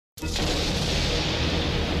Hey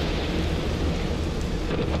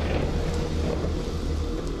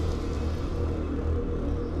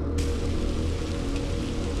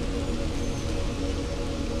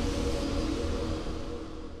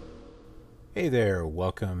there,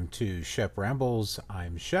 welcome to Shep Rambles.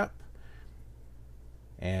 I'm Shep,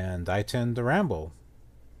 and I tend to ramble.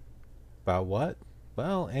 About what?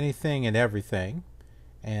 Well, anything and everything.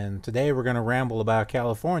 And today we're going to ramble about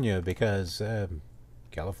California because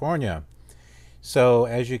California. So,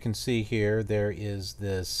 as you can see here, there is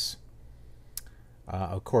this.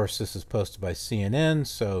 Of course, this is posted by CNN,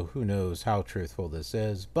 so who knows how truthful this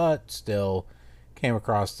is, but still came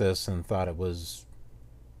across this and thought it was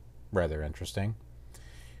rather interesting.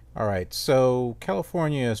 All right, so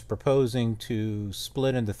California is proposing to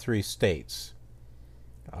split into three states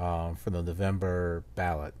for the November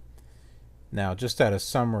ballot. Now, just at a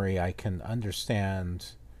summary, I can understand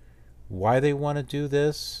why they want to do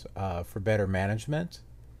this for better management,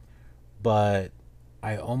 but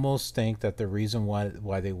I almost think that the reason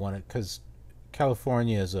why they want it, because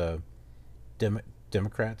California is a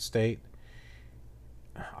Democrat state,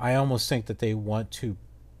 I almost think that they want to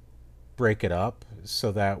break it up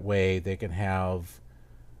so that way they can have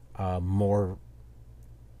more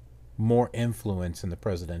influence in the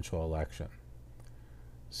presidential election.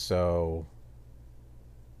 So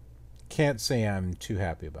can't say I'm too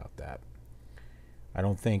happy about that. I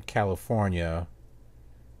don't think California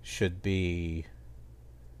should be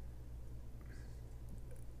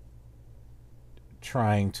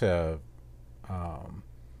trying to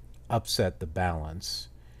upset the balance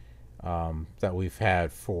that we've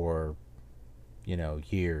had for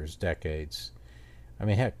years, decades. I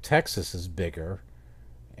mean, heck, Texas is bigger,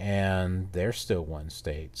 and they're still one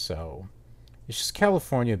state. So it's just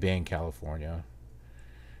California being California.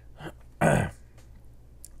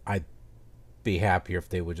 I'd be happier if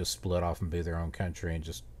they would just split off and be their own country and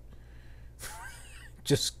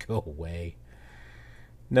just go away.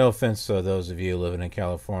 No offense to those of you living in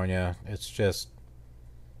California. It's just,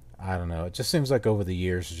 I don't know. It just seems like over the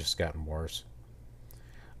years it's just gotten worse.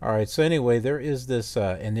 All right. So anyway, there is this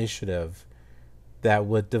initiative that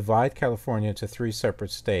would divide California into three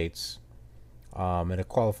separate states, and it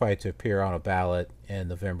qualified to appear on a ballot in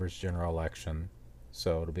November's general election.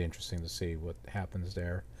 So it'll be interesting to see what happens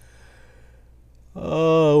there.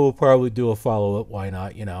 Oh, we'll probably do a follow up. Why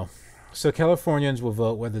not? So Californians will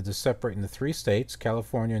vote whether to separate into three states: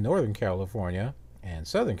 California, Northern California, and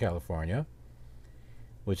Southern California,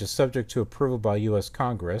 which is subject to approval by U.S.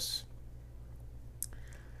 Congress,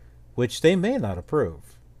 which they may not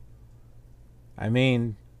approve. I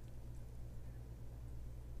mean,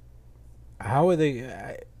 how are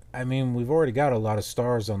they? I mean, we've already got a lot of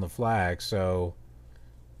stars on the flag, so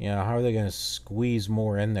how are they going to squeeze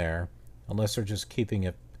more in there? Unless they're just keeping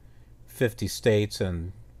it 50 states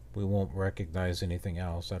and we won't recognize anything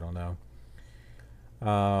else. I don't know.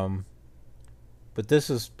 But this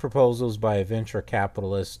is proposals by a venture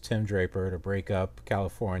capitalist, Tim Draper, to break up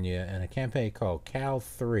California in a campaign called Cal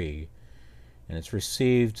 3, and it's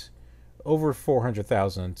received over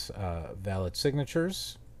 400,000 valid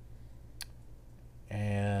signatures.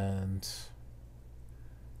 And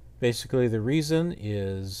basically, the reason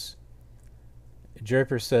is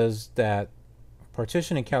Draper says that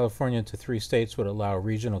partitioning California into three states would allow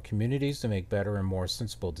regional communities to make better and more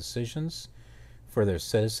sensible decisions for their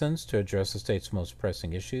citizens to address the state's most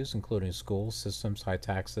pressing issues, including school systems, high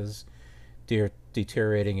taxes,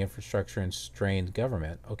 deteriorating infrastructure, and strained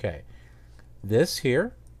government. Okay, this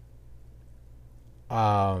here,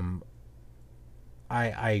 I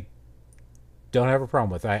don't have a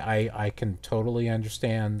problem with. I can totally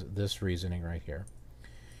understand this reasoning right here.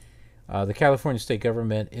 The California state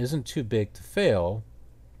government isn't too big to fail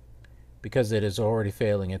because it is already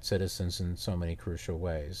failing its citizens in so many crucial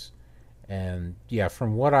ways. And yeah,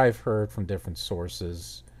 from what I've heard from different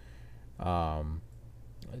sources,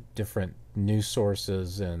 different news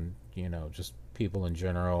sources, and just people in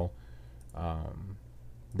general,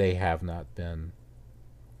 they have not been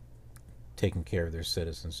taking care of their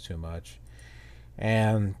citizens too much.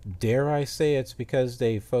 And dare I say it's because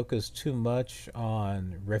they focus too much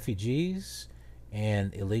on refugees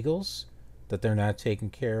and illegals that they're not taking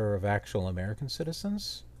care of actual American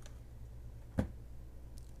citizens.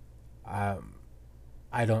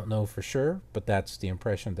 I don't know for sure, but that's the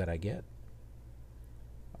impression that I get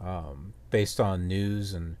based on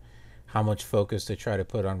news and how much focus they try to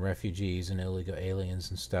put on refugees and illegal aliens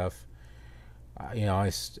and stuff. And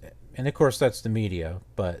of course that's the media,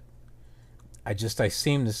 but I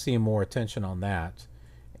seem to see more attention on that,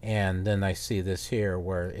 and then I see this here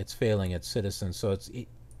where it's failing its citizens. So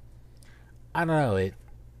I don't know.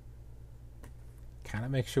 kind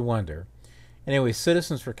of makes you wonder. Anyway,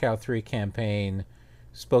 Citizens for Cal 3 campaign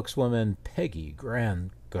spokeswoman Peggy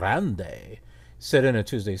Grande said in a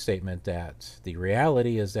Tuesday statement that the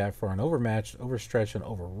reality is that for an overmatched, overstretched, and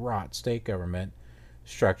overwrought state government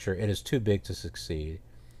structure, it is too big to succeed.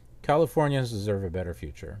 Californians deserve a better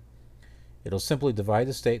future. It'll simply divide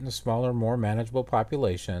the state into smaller, more manageable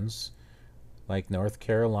populations like North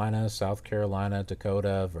Carolina, South Carolina,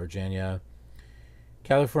 Dakota, Virginia.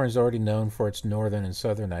 California is already known for its northern and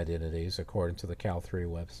southern identities, according to the Cal 3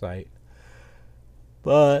 website.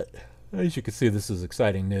 But, as you can see, this is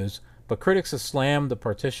exciting news. But critics have slammed the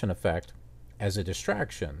partition effect as a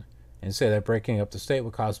distraction and say that breaking up the state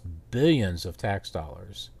would cost billions of tax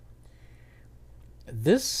dollars.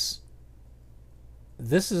 This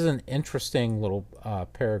is an interesting little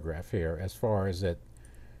paragraph here as far as that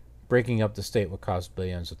breaking up the state would cost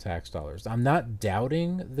billions of tax dollars. I'm not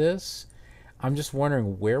doubting this. I'm just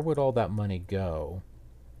wondering, where would all that money go?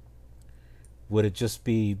 Would it just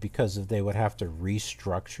be because of they would have to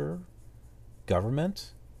restructure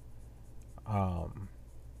government?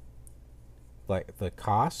 Like the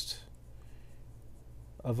cost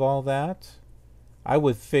of all that? I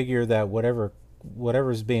would figure that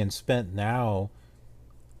whatever's being spent now,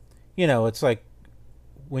 it's like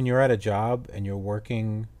when you're at a job and you're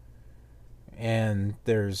working and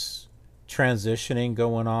there's transitioning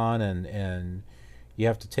going on and you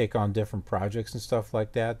have to take on different projects and stuff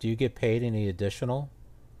like that. Do you get paid any additional?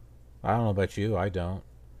 I don't know about you. I don't.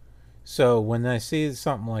 So when I see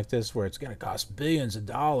something like this where it's going to cost billions of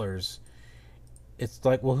dollars, it's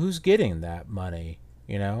like, well, who's getting that money?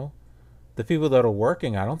 The people that are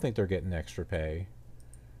working, I don't think they're getting extra pay.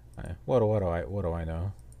 What do I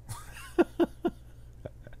know?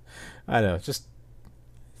 I don't know, just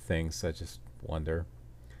things I just wonder.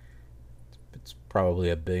 It's probably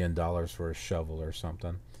 $1 billion for a shovel or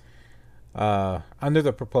something. Under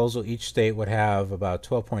the proposal, each state would have about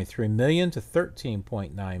 12.3 million to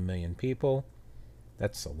 13.9 million people.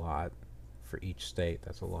 That's a lot for each state.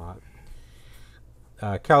 That's a lot.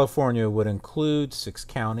 California would include 6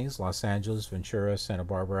 counties: Los Angeles, Ventura, Santa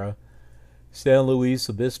Barbara, San Luis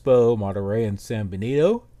Obispo, Monterey, and San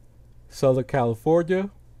Benito. Southern California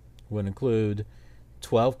would include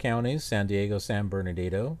 12 counties: San Diego, San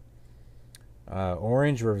Bernardino,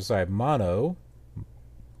 Orange, Riverside, Mono,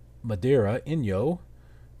 Madera, Inyo,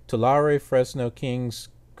 Tulare, Fresno, Kings,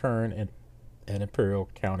 Kern, and Imperial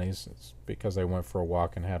counties. It's because I went for a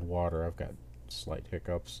walk and had water. I've got slight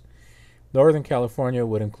hiccups. Northern California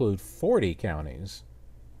would include 40 counties,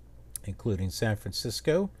 including San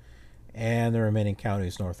Francisco and the remaining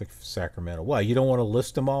counties north of Sacramento. Why, you don't want to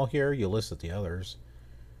list them all here? You listed the others.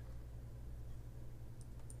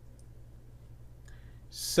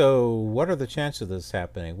 So what are the chances of this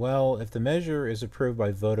happening? Well, if the measure is approved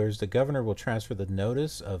by voters, the governor will transfer the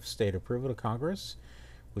notice of state approval to Congress,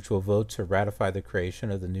 which will vote to ratify the creation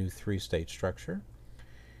of the new 3-state structure.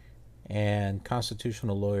 And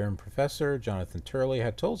constitutional lawyer and professor Jonathan Turley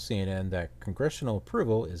had told CNN that congressional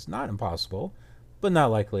approval is not impossible, but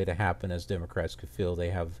not likely to happen, as Democrats could feel they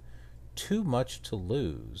have too much to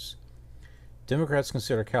lose. Democrats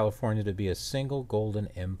consider California to be a single golden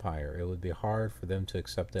empire. It would be hard for them to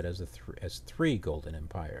accept it as three golden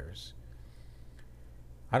empires.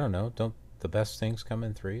 I don't know. Don't the best things come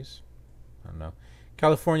in threes? I don't know.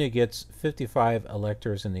 California gets 55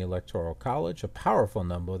 electors in the Electoral College, a powerful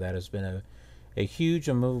number that has been a huge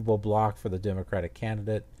immovable block for the Democratic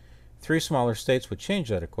candidate. 3 smaller states would change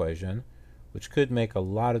that equation, which could make a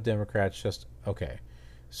lot of Democrats just, okay.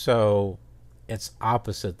 So it's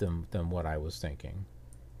opposite than what I was thinking.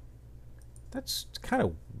 That's kind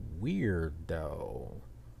of weird, though.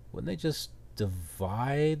 Wouldn't they just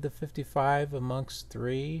divide the 55 amongst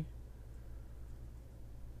the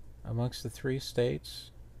 3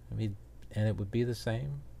 states? I mean, and it would be the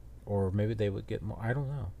same? Or maybe they would get more. I don't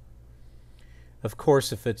know. Of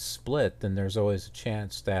course, if it's split, then there's always a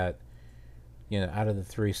chance that, out of the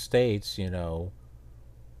 3 states,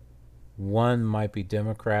 one might be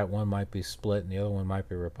Democrat, one might be split, and the other one might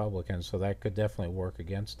be Republican. So that could definitely work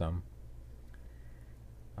against them.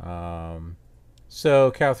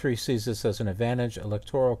 So Cal 3 sees this as an advantage.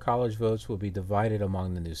 Electoral college votes will be divided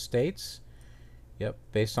among the new states. Yep,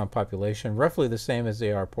 based on population, roughly the same as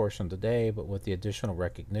they are apportioned today, but with the additional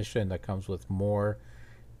recognition that comes with more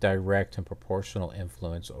direct and proportional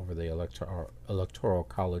influence over the electoral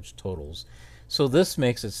college totals. So this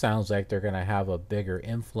makes it sound like they're going to have a bigger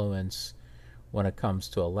influence when it comes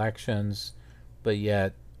to elections, but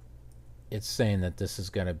yet it's saying that this is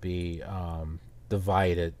going to be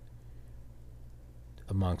divided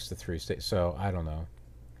amongst the 3 states. So I don't know.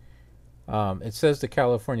 It says the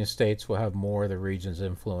California states will have more of the region's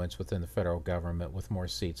influence within the federal government with more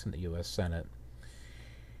seats in the U.S. Senate.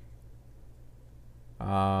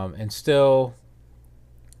 And still,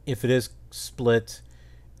 if it is split,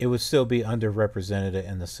 it would still be underrepresented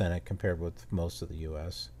in the Senate compared with most of the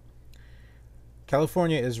U.S.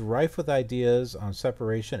 California is rife with ideas on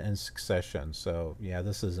separation and succession. So, yeah,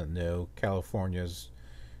 this isn't new. California's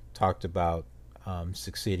talked about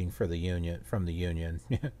succeeding for the union from the union.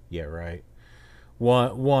 Yeah, right.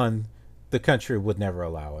 One, the country would never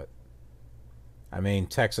allow it. I mean,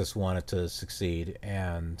 Texas wanted to succeed,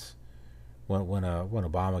 and when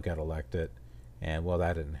Obama got elected, and well,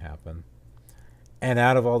 that didn't happen. And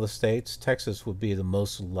out of all the states, Texas would be the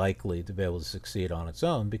most likely to be able to succeed on its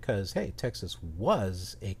own because, hey, Texas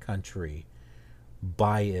was a country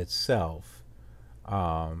by itself,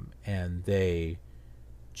 and they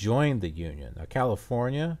joined the union. Now,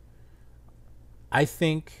 California, I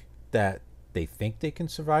think that they think they can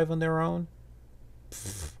survive on their own.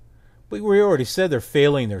 But we already said they're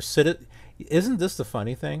failing their citizen. Isn't this the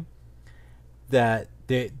funny thing? That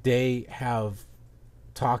they have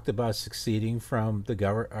talked about succeeding from the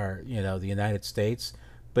government, or the United States,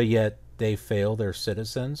 but yet they fail their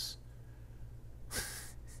citizens.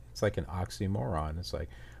 It's like an oxymoron. It's like,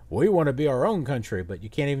 we want to be our own country, but you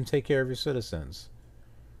can't even take care of your citizens.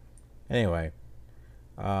 Anyway,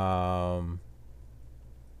 at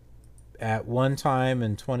one time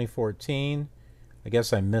in 2014, I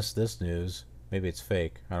guess I missed this news. Maybe it's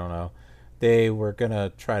fake. I don't know. They were going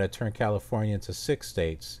to try to turn California into 6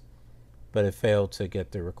 states, but it failed to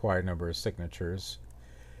get the required number of signatures.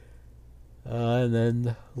 And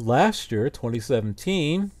then last year,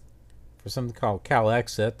 2017, for something called Cal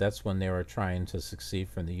Exit, that's when they were trying to succeed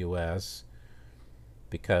from the U.S.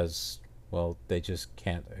 because, well, they just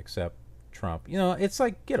can't accept Trump. It's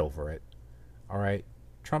like, get over it. All right?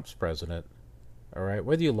 Trump's president. All right?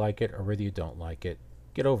 Whether you like it or whether you don't like it,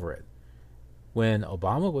 get over it. When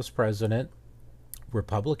Obama was president,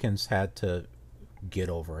 Republicans had to get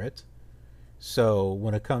over it. So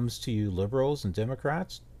when it comes to you liberals and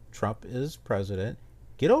Democrats, Trump is president.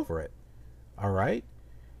 Get over it. All right?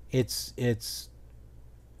 It's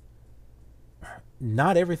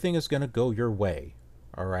not everything is going to go your way.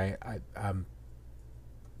 All right? I'm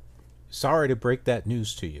sorry to break that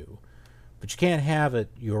news to you, but you can't have it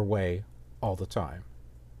your way all the time.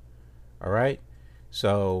 All right?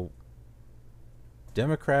 So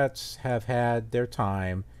Democrats have had their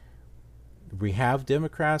time. We have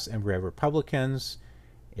Democrats and we have Republicans.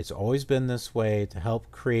 It's always been this way to help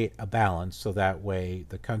create a balance so that way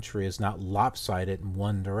the country is not lopsided in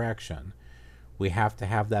one direction. We have to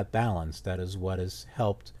have that balance. That is what has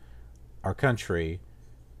helped our country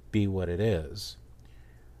be what it is.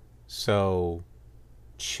 So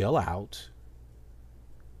chill out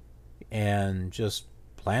and just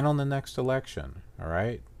plan on the next election, all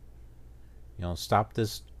right? Stop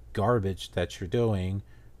this garbage that you're doing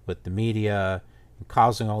with the media and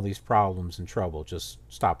causing all these problems and trouble. Just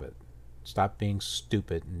stop it. Stop being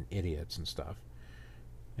stupid and idiots and stuff.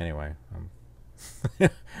 Anyway, I'm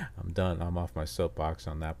done. I'm off my soapbox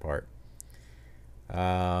on that part.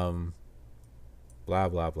 Blah,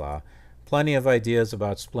 blah, blah. Plenty of ideas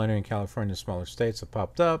about splintering California smaller states have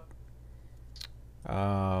popped up.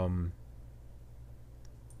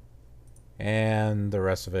 And the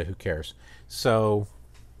rest of it, who cares? So,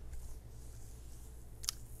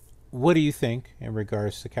 what do you think in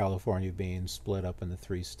regards to California being split up into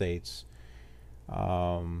 3 states?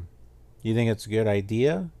 You think it's a good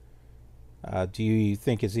idea? Do you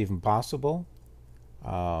think it's even possible?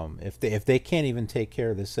 If they can't even take care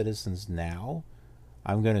of the citizens now,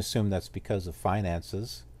 I'm going to assume that's because of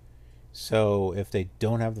finances. So if they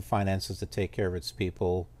don't have the finances to take care of its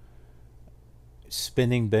people,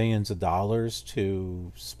 spending billions of dollars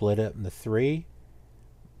to split it into 3,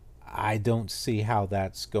 I don't see how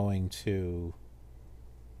that's going to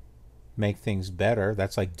make things better.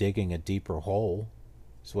 That's like digging a deeper hole,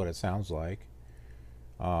 is what it sounds like.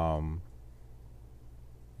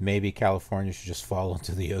 Maybe California should just fall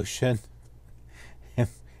into the ocean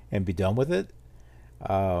and be done with it.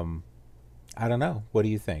 I don't know. What do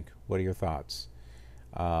you think? What are your thoughts?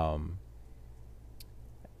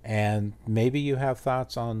 And maybe you have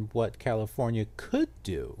thoughts on what California could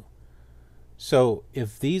do. So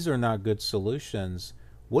if these are not good solutions,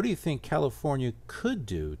 what do you think California could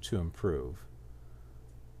do to improve?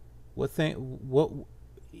 What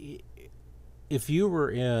if you were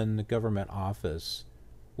in the government office,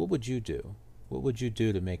 what would you do? What would you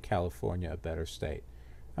do to make California a better state?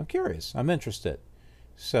 I'm curious. I'm interested.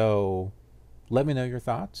 So let me know your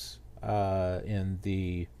thoughts in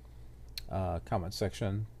the comment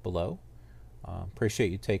section below.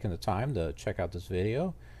 Appreciate you taking the time to check out this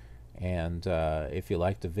video. And if you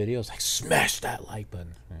like the videos, like, smash that like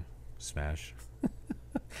button. Yeah, smash.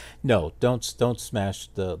 No, don't smash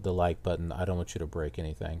the like button. I don't want you to break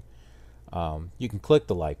anything. You can click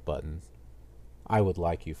the like button. I would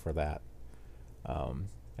like you for that.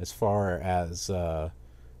 As far as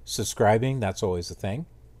subscribing, that's always the thing.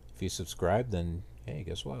 If you subscribe, then hey,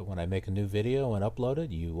 guess what? When I make a new video and upload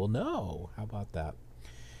it, you will know. How about that?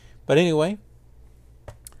 But anyway,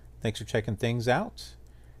 thanks for checking things out,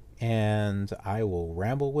 and I will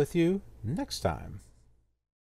ramble with you next time.